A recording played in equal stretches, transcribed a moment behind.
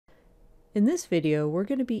In this video, we're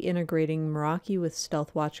going to be integrating Meraki with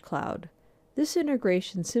Stealthwatch Cloud. This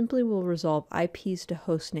integration simply will resolve IPs to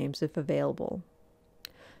host names if available.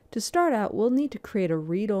 To start out, we'll need to create a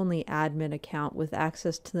read-only admin account with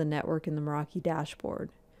access to the network in the Meraki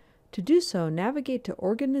dashboard. To do so, navigate to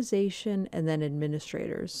Organization and then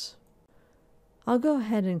Administrators. I'll go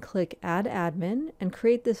ahead and click Add Admin and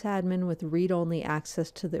create this admin with read-only access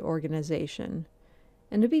to the organization.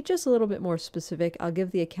 And to be just a little bit more specific, I'll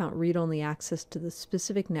give the account read-only access to the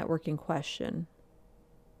specific network in question.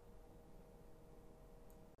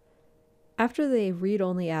 After the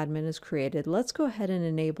read-only admin is created, let's go ahead and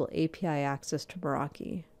enable API access to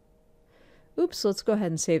Meraki. Oops, let's go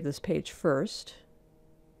ahead and save this page first.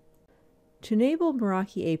 To enable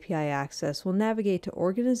Meraki API access, we'll navigate to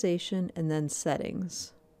Organization and then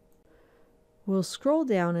Settings. We'll scroll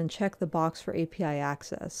down and check the box for API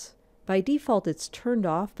access. By default, it's turned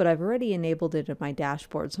off, but I've already enabled it in my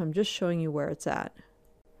dashboard, so I'm just showing you where it's at.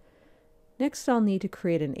 Next, I'll need to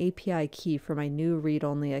create an API key for my new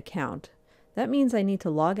read-only account. That means I need to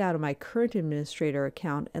log out of my current administrator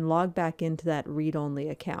account and log back into that read-only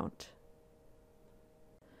account.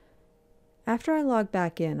 After I log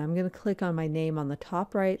back in, I'm going to click on my name on the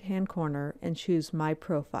top right-hand corner and choose My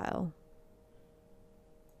Profile.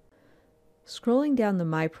 Scrolling down the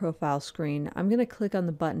My Profile screen, I'm going to click on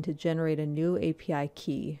the button to generate a new API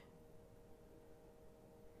key.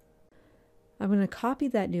 I'm going to copy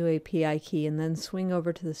that new API key and then swing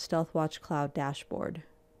over to the Stealthwatch Cloud Dashboard.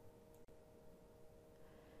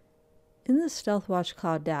 In the Stealthwatch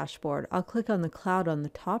Cloud Dashboard, I'll click on the cloud on the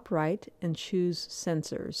top right and choose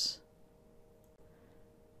Sensors.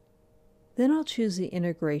 Then I'll choose the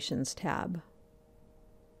Integrations tab.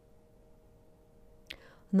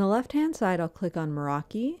 On the left-hand side, I'll click on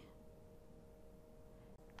Meraki.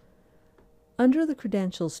 Under the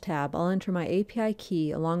Credentials tab, I'll enter my API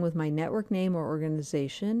key along with my network name or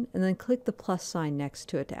organization, and then click the plus sign next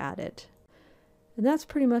to it to add it. And that's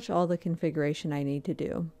pretty much all the configuration I need to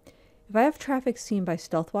do. If I have traffic seen by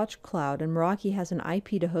Stealthwatch Cloud and Meraki has an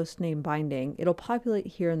IP-to-hostname binding, it'll populate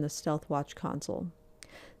here in the Stealthwatch console.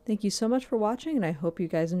 Thank you so much for watching, and I hope you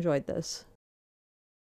guys enjoyed this.